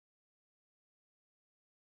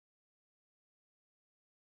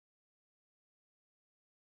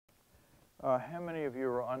How many of you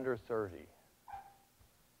are under 30?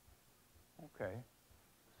 Okay.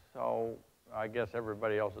 So I guess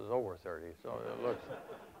everybody else is over 30. So it looks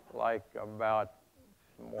like about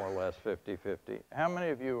more or less 50-50. How many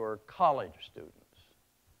of you are college students?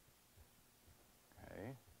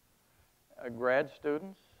 Okay. Grad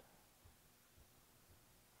students?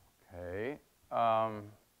 Okay.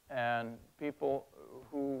 And people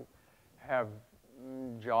who have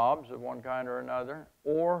jobs of one kind or another,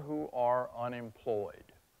 or who are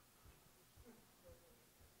unemployed.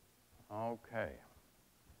 Okay.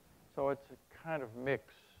 So it's a kind of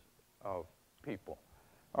mix of people.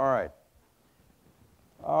 All right.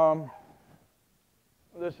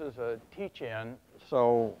 This is a teach-in,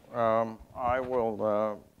 so I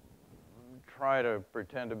will try to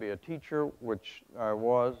pretend to be a teacher, which I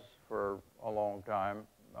was for a long time,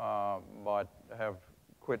 but have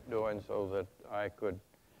quit doing so that I could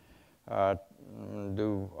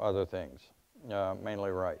do other things,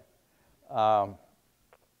 mainly write.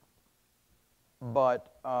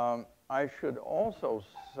 But I should also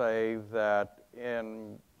say that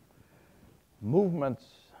in movements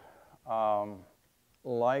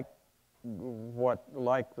like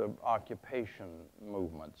the occupation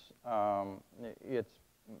movements, it's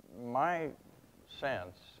my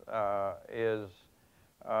sense is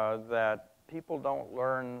that people don't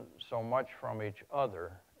learn so much from each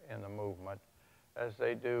other in the movement as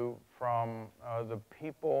they do from the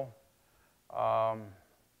people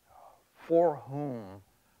for whom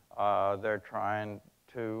they're trying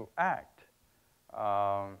to act.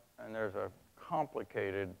 And there's a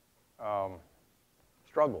complicated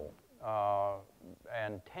struggle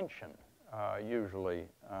and tension usually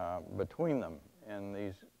between them in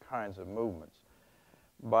these kinds of movements.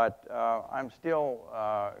 But I'm still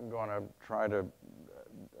going to try to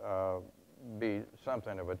be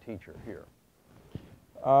something of a teacher here.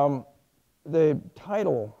 The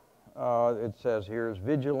title, it says here, is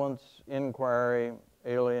Vigilance, Inquiry,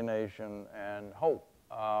 Alienation, and Hope.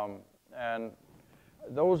 And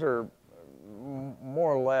those are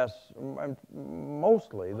more or less,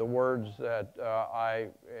 mostly the words that I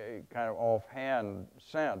kind of offhand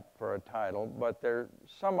sent for a title, but there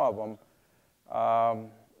some of them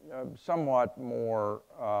somewhat more,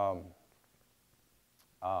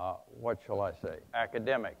 what shall I say,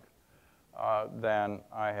 academic than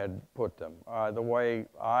I had put them. The way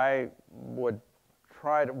I would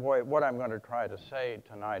try to, what I'm going to try to say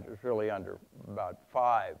tonight is really under about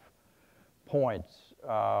 5 points.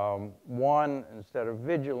 One, instead of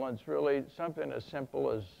vigilance, really something as simple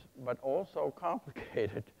as, but also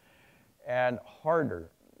complicated and harder,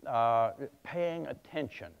 paying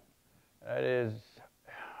attention. That is,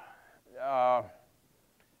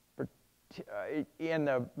 in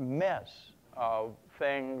the mess of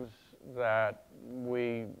things that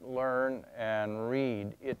we learn and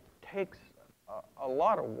read, it takes a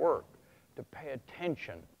lot of work to pay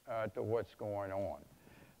attention to what's going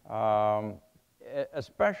on.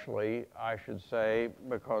 Especially, I should say,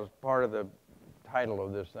 because part of the title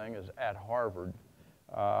of this thing is at Harvard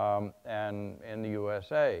and in the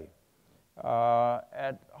USA.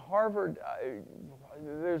 At Harvard,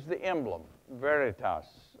 there's the emblem, Veritas,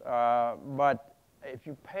 but if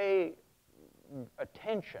you pay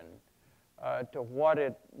attention to what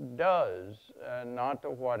it does, not to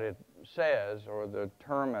what it says or the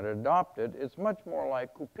term it adopted, it's much more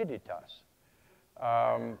like cupiditas,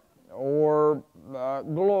 or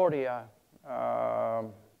gloria,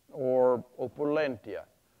 or opulentia,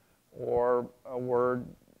 or a word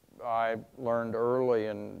I learned early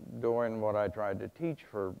in doing what I tried to teach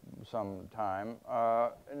for some time,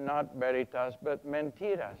 not veritas, but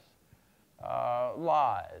mentiras,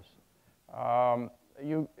 lies.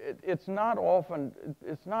 It's not often,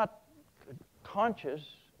 it's not conscious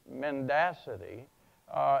mendacity.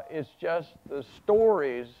 It's just the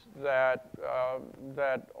stories that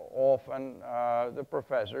that often the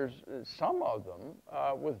professors, some of them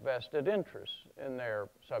with vested interests in their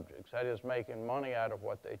subjects, that is making money out of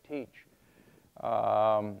what they teach,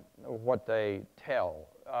 what they tell.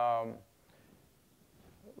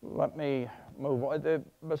 Let me move on.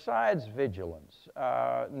 Besides vigilance,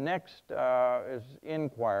 next is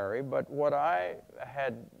inquiry, but what I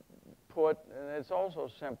had put, and it's also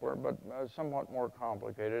simpler but somewhat more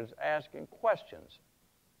complicated, is asking questions.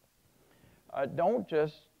 Don't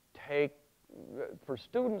just take, for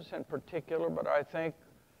students in particular, but I think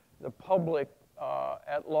the public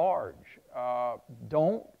at large,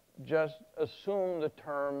 don't just assume the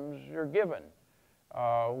terms you're given,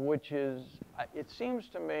 which is, it seems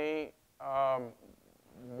to me,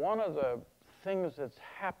 one of the things that's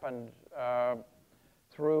happened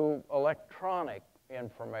through electronic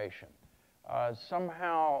information.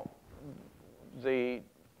 somehow the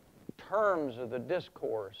terms of the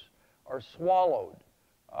discourse are swallowed.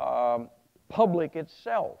 Public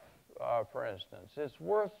itself, for instance, it's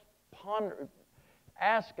worth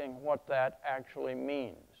asking what that actually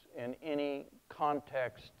means in any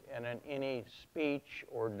context and in any speech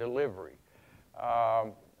or delivery.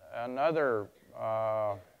 Another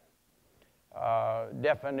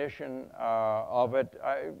definition of it,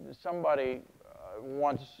 somebody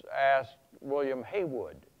once asked William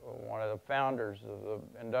Haywood, one of the founders of the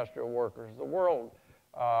Industrial Workers of the World,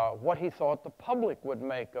 what he thought the public would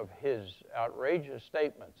make of his outrageous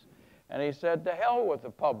statements. And he said, to hell with the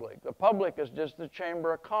public. The public is just the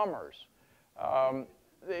Chamber of Commerce.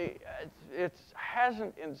 It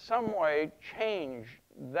hasn't in some way changed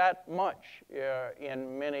that much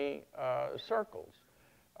in many circles.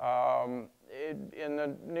 In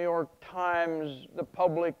the New York Times, the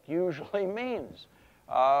public usually means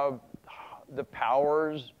the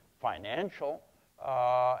powers, financial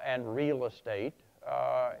and real estate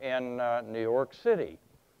in New York City.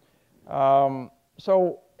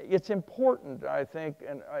 So it's important, I think,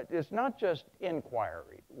 and it's not just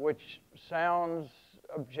inquiry, which sounds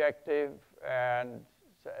objective, and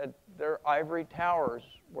there are ivory towers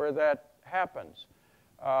where that happens.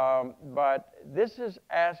 But this is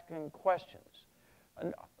asking questions.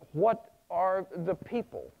 And what are the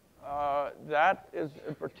people? That is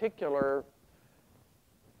a particular,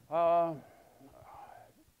 I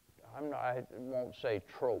won't say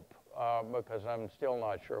trope, because I'm still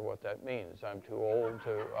not sure what that means. I'm too old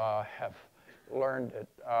to have learned it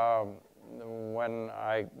when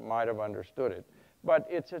I might have understood it. But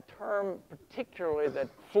it's a term particularly that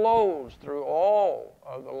flows through all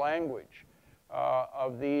of the language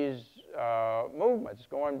of these movements,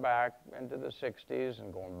 going back into the 60s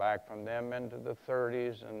and going back from them into the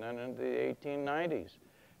 30s and then into the 1890s.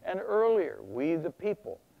 And earlier, we the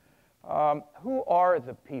people. Who are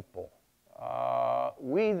the people?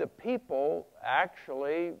 We the people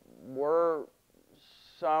actually were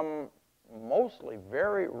some mostly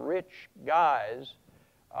very rich guys,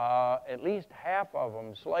 at least half of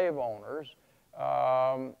them slave owners,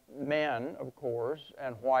 men, of course,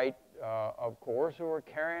 and white, of course, who were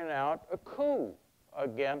carrying out a coup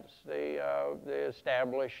against the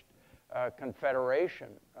established Confederation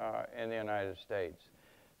in the United States.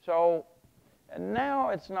 So, and now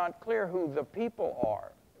it's not clear who the people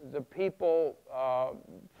are. The people,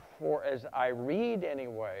 for as I read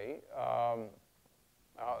anyway,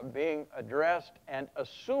 being addressed and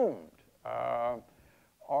assumed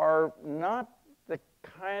are not the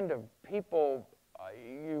kind of people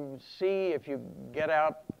you see if you get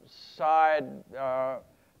outside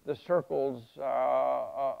the circles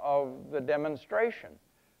of the demonstration,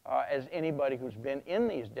 as anybody who's been in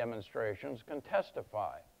these demonstrations can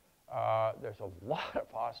testify. There's a lot of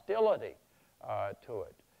hostility to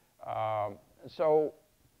it. So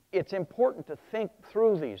it's important to think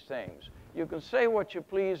through these things. You can say what you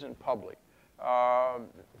please in public, out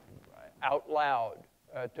loud,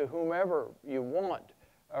 to whomever you want,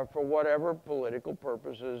 for whatever political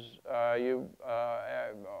purposes you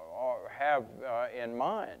have in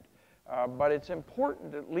mind. But it's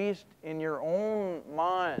important, at least in your own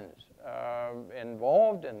minds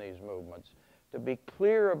involved in these movements, to be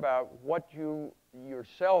clear about what you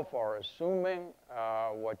yourself are assuming,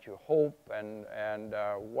 what you hope, and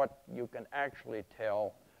what you can actually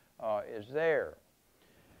tell is there.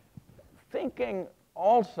 Thinking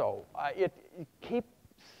also, keep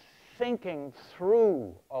thinking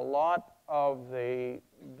through a lot of the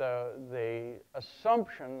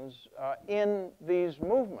assumptions in these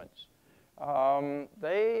movements.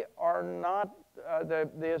 They are not,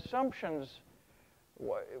 the assumptions,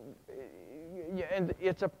 and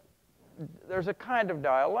there's a kind of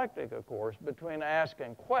dialectic, of course, between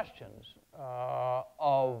asking questions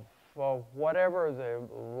of whatever the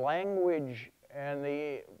language and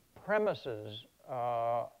the premises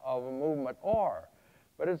of a movement are.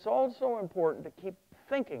 But it's also important to keep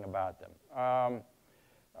thinking about them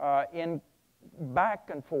in back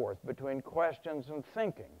and forth between questions and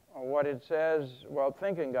thinking. What it says, well,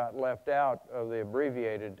 thinking got left out of the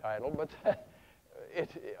abbreviated title, but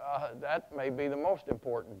that may be the most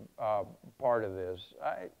important part of this.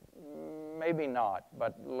 Maybe not,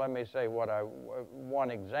 but let me say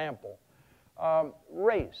one example.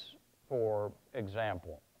 Race, for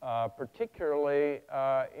example, particularly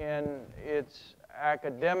in its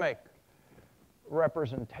academic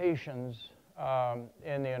representations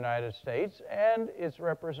in the United States and its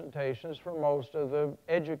representations for most of the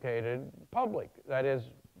educated public. That is,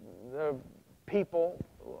 the people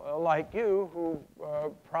like you who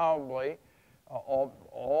probably all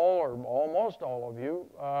or almost all of you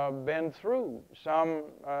been through some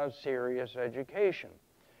serious education.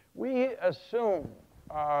 We assume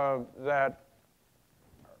that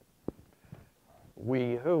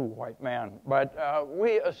we who, white man, but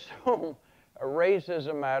we assume a race is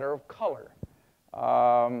a matter of color.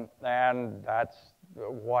 And that's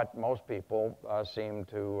what most people seem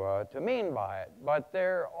to mean by it. But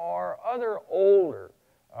there are other older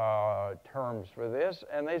terms for this,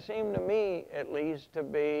 and they seem to me, at least, to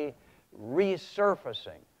be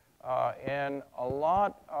resurfacing in a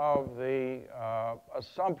lot of the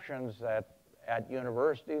assumptions that at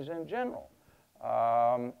universities in general,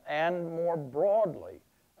 and more broadly,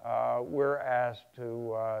 we're asked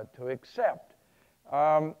to accept.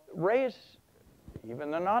 Race,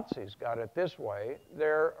 even the Nazis got it this way,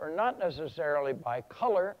 they're not necessarily by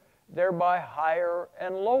color, they're by higher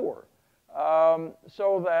and lower.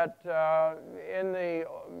 So that in the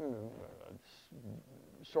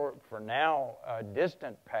for now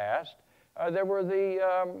distant past, there were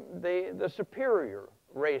the superior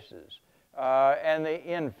races and the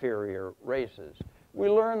inferior races. We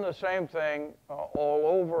learn the same thing all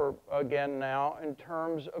over again now in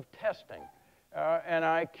terms of testing and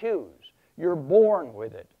IQs. You're born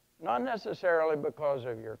with it, not necessarily because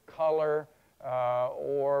of your color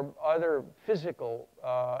or other physical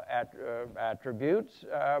attributes,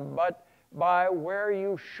 but by where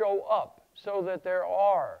you show up, so that there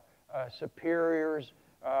are superiors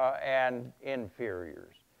and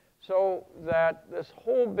inferiors. So that this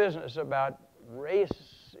whole business about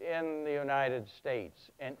race in the United States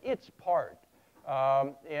and its part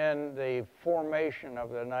in the formation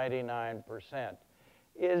of the 99%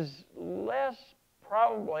 is less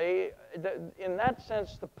probably, in that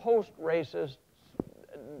sense, the post-racist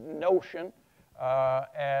notion,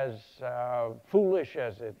 as foolish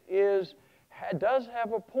as it is, does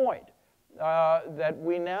have a point that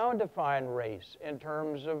we now define race in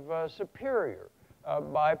terms of superior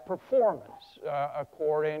by performance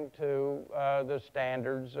according to the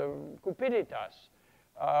standards of cupiditas.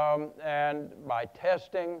 And by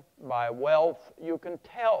testing, by wealth, you can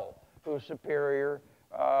tell who's superior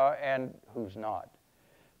and who's not.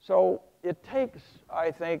 So it takes, I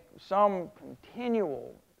think, some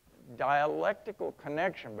continual dialectical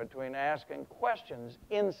connection between asking questions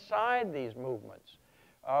inside these movements,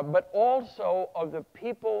 but also of the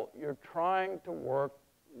people you're trying to work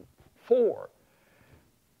for.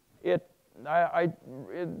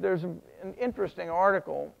 There's an interesting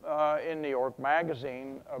article in New York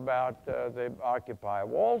Magazine about the Occupy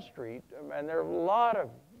Wall Street, and there are a lot of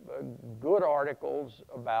good articles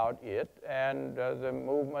about it and the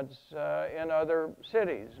movements in other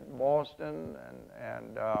cities, Boston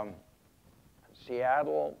and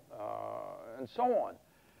Seattle and so on.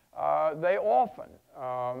 They often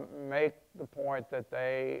make the point that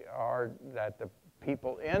that the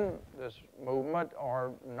people in this movement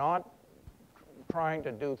are not trying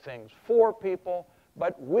to do things for people,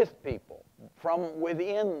 but with people from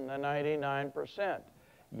within the 99%.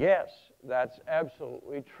 Yes, that's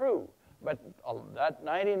absolutely true, but that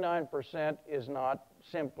 99% is not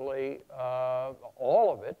simply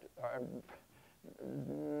all of it.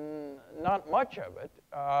 Not much of it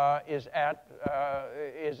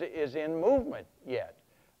is in movement yet.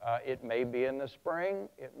 It may be in the spring.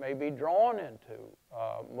 It may be drawn into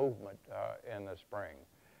movement in the spring.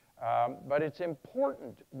 But it's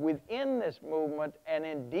important within this movement and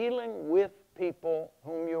in dealing with people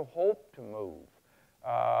whom you hope to move,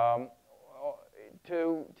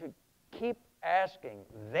 to keep asking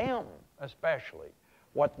them, especially,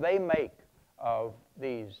 what they make of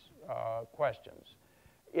these questions.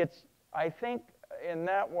 I think, in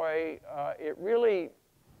that way, it really,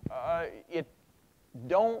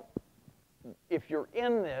 if you're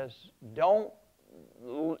in this, don't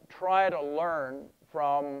try to learn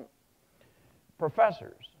from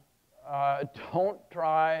professors. Don't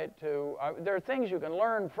try to, there are things you can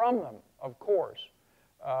learn from them, of course.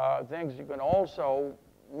 Things you can also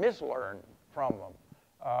mislearn from them.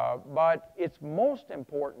 But it's most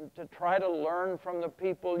important to try to learn from the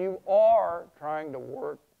people you are trying to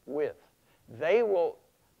work with. They will,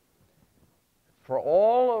 for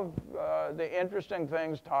all of the interesting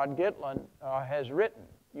things Todd Gitlin has written,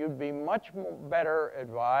 you'd be much better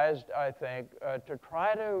advised, I think, to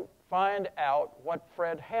try to find out what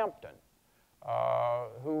Fred Hampton,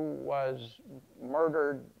 who was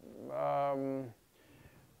murdered,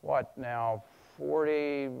 what now,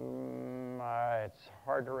 40, it's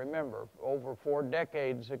hard to remember, over 4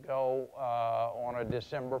 decades ago on a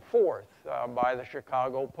December 4th by the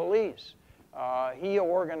Chicago police. He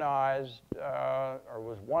organized, or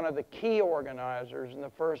was one of the key organizers in the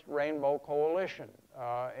first Rainbow Coalition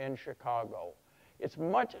in Chicago. It's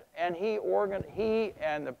much, and he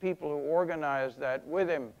and the people who organized that with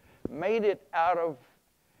him made it out of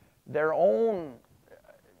their own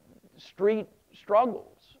street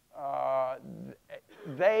struggles.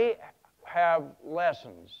 They have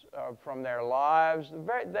lessons from their lives.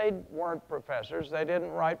 They weren't professors. They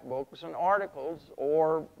didn't write books and articles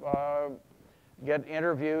or get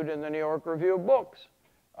interviewed in the New York Review of Books.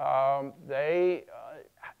 They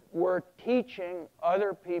were teaching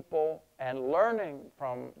other people and learning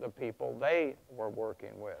from the people they were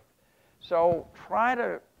working with. So try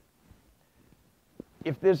to,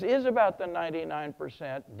 if this is about the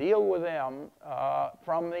 99%, deal with them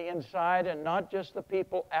from the inside and not just the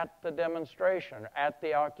people at the demonstration, at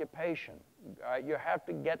the occupation. You have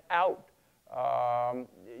to get out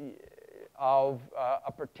of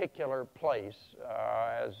a particular place,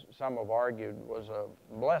 as some have argued was a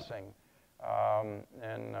blessing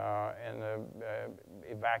in the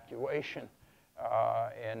evacuation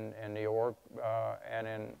in New York and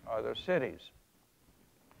in other cities.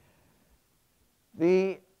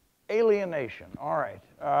 The alienation, all right.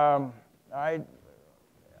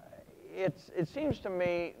 It seems to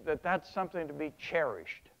me that that's something to be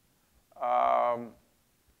cherished.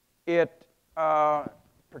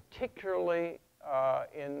 Particularly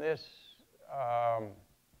in this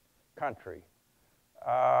country,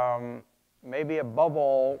 maybe above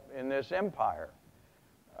all in this empire.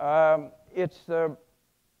 It's the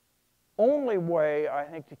only way, I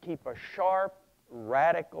think, to keep a sharp,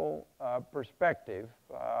 radical perspective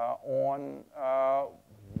on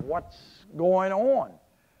what's going on.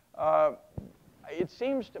 It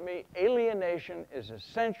seems to me alienation is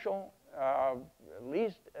essential, at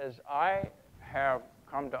least as I have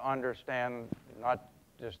come to understand, not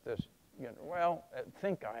just this, well, I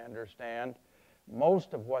think I understand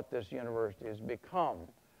most of what this university has become,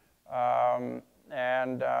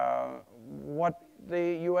 and what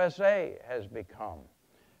the USA has become.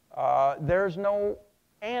 There's no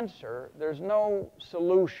answer, there's no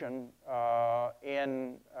solution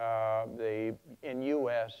in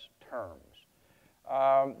U.S. terms.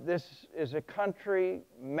 This is a country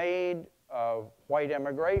made of white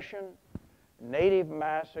immigration, native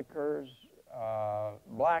massacres,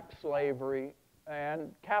 black slavery,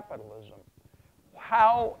 and capitalism.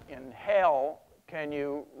 How in hell can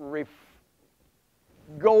you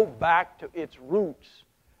go back to its roots,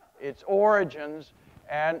 its origins,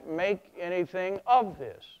 and make anything of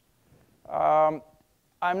this? I'm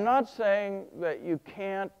not saying that you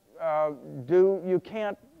can't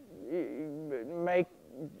make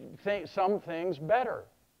some things better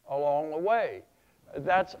along the way.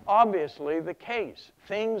 That's obviously the case.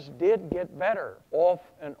 Things did get better off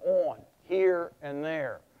and on, here and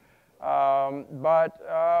there. But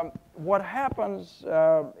what happens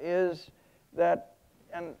is that,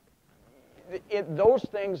 and those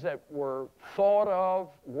things that were thought of,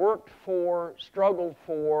 worked for, struggled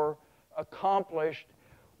for, accomplished,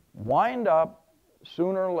 wind up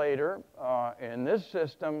sooner or later in this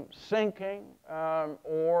system sinking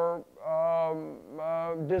or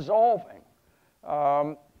dissolving.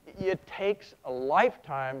 It takes a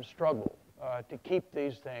lifetime struggle to keep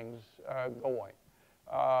these things going.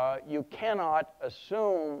 You cannot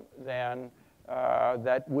assume then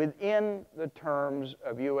that within the terms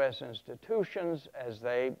of U.S. institutions as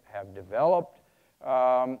they have developed,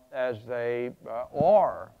 as they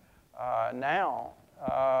are now,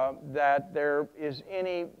 that there is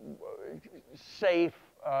any safe,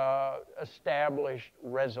 established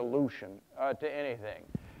resolution to anything.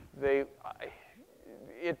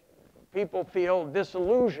 People feel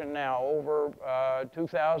disillusioned now over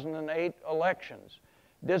 2008 elections,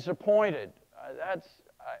 disappointed. That's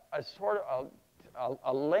a sort of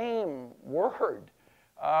a lame word.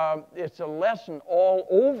 It's a lesson all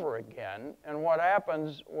over again. And what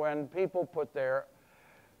happens when people put their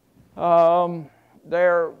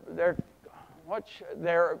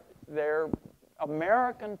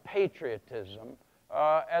American patriotism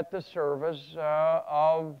at the service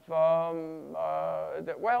of,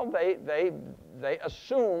 well, they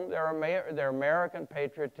assume their American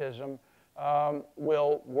patriotism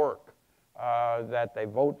will work, that they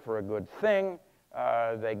vote for a good thing,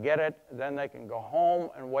 they get it, then they can go home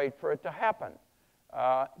and wait for it to happen.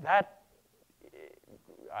 That,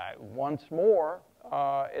 once more,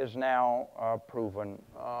 is now proven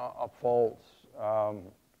a false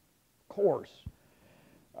course.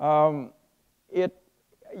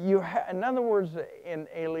 In other words, in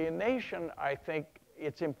alienation, I think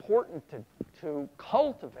it's important to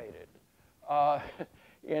cultivate it.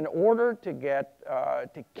 in order to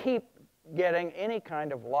to keep getting any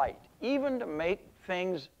kind of light, even to make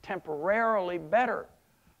things temporarily better.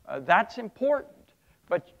 That's important,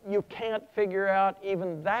 but you can't figure out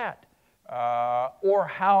even that, or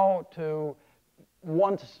how to,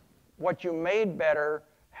 once what you made better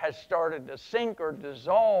has started to sink or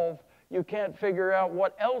dissolve, you can't figure out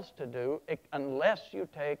what else to do unless you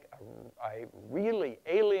take a really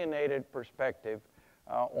alienated perspective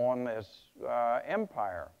on this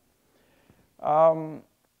empire.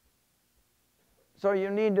 So you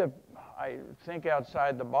need to, I think,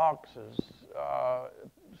 outside the box is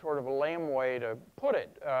sort of a lame way to put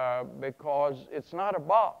it, because it's not a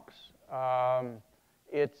box.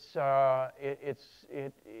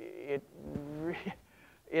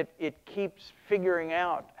 It keeps figuring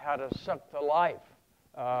out how to suck the life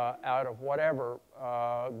out of whatever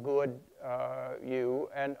good you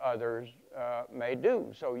and others may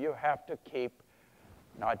do. So you have to keep,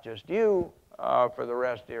 not just you for the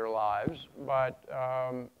rest of your lives, but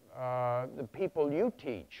the people you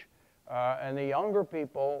teach and the younger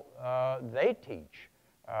people they teach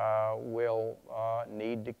will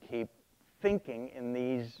need to keep thinking in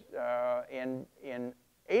these in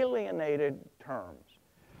alienated terms.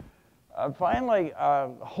 Finally,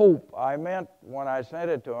 hope. I meant, when I sent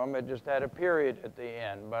it to him, it just had a period at the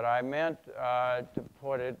end, but I meant to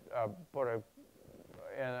put it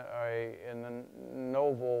in the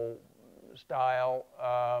novel style,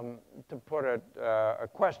 to put a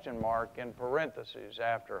question mark in parentheses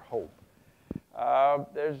after hope.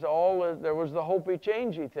 There was the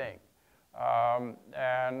hopey-changey thing,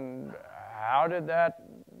 and how did that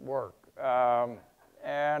work?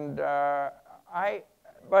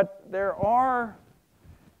 But there are,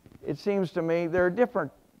 it seems to me, there are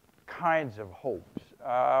different kinds of hopes.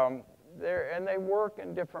 And they work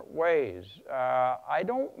in different ways. I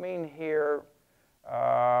don't mean here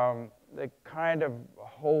the kind of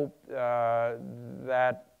hope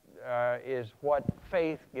that is what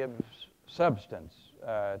faith gives substance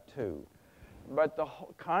to, but the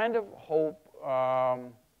kind of hope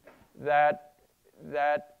that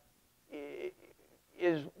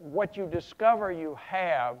is what you discover you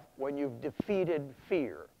have when you've defeated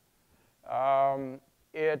fear.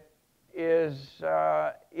 It's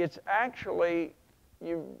actually,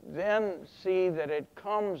 you then see that it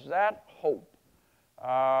comes, that hope,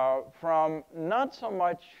 from not so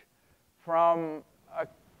much from a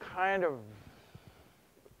kind of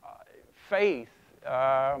faith,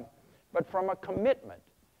 but from a commitment.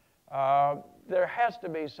 There has to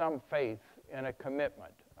be some faith in a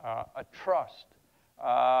commitment, a trust.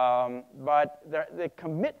 But the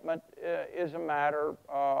commitment is a matter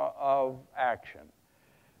of action.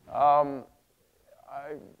 I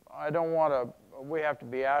don't want to, we have to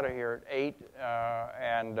be out of here at 8,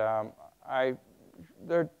 and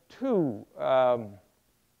there are two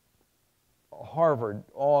Harvard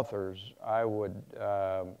authors I would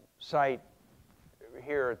cite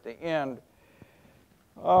here at the end.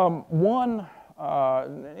 One,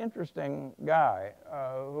 an interesting guy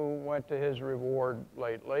who went to his reward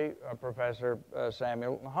lately, Professor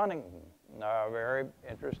Samuel Huntington, a very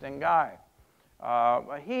interesting guy.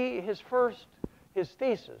 His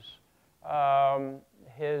thesis,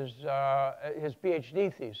 his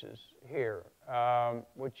PhD thesis here,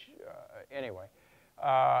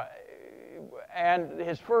 and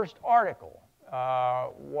his first article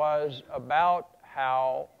was about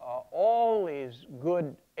how all these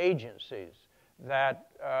good agencies that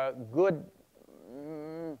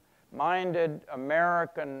good-minded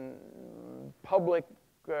American,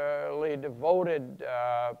 publicly devoted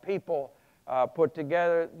people put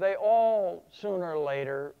together, they all sooner or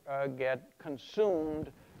later get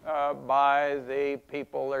consumed by the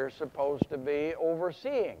people they're supposed to be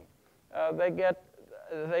overseeing. They get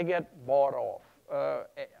bought off.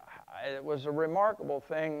 It was a remarkable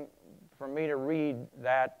thing for me to read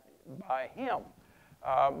that by him.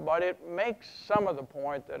 But it makes some of the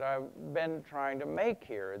point that I've been trying to make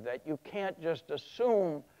here, that you can't just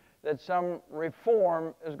assume that some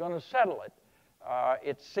reform is going to settle it.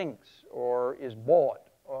 It sinks or is bought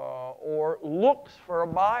or looks for a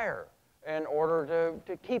buyer in order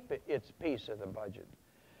to keep its piece of the budget.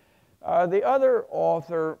 The other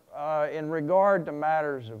author, in regard to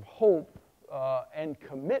matters of hope and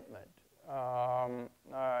commitment,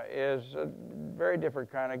 is a very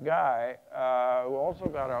different kind of guy who also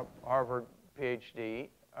got a Harvard PhD,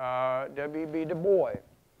 W.B. Du Bois.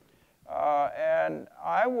 And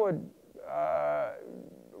I would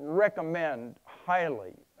recommend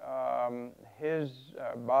highly his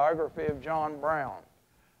biography of John Brown.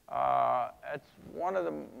 It's one of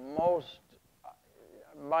the most,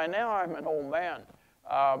 by now I'm an old man,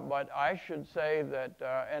 But I should say that,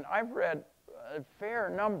 and I've read a fair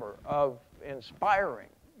number of inspiring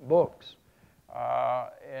books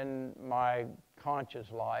in my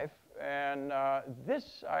conscious life, and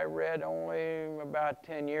this I read only about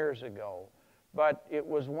 10 years ago, but it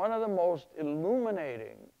was one of the most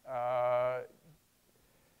illuminating.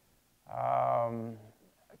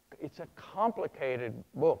 It's a complicated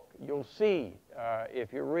book. You'll see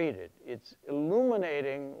if you read it. It's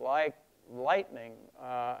illuminating like lightning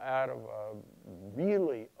out of a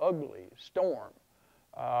really ugly storm.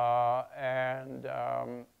 And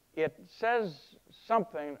it says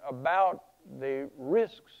something about the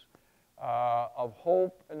risks of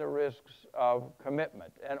hope and the risks of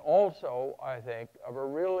commitment. And also, I think, of a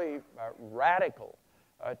really radical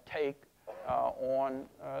take on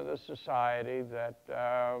the society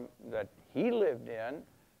that he lived in,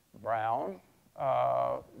 Brown,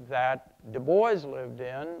 that Du Bois lived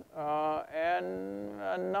in, and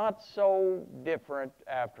a not so different,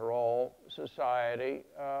 after all, society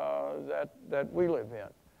that we live in.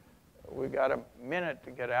 We got a minute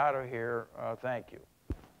to get out of here. Thank you.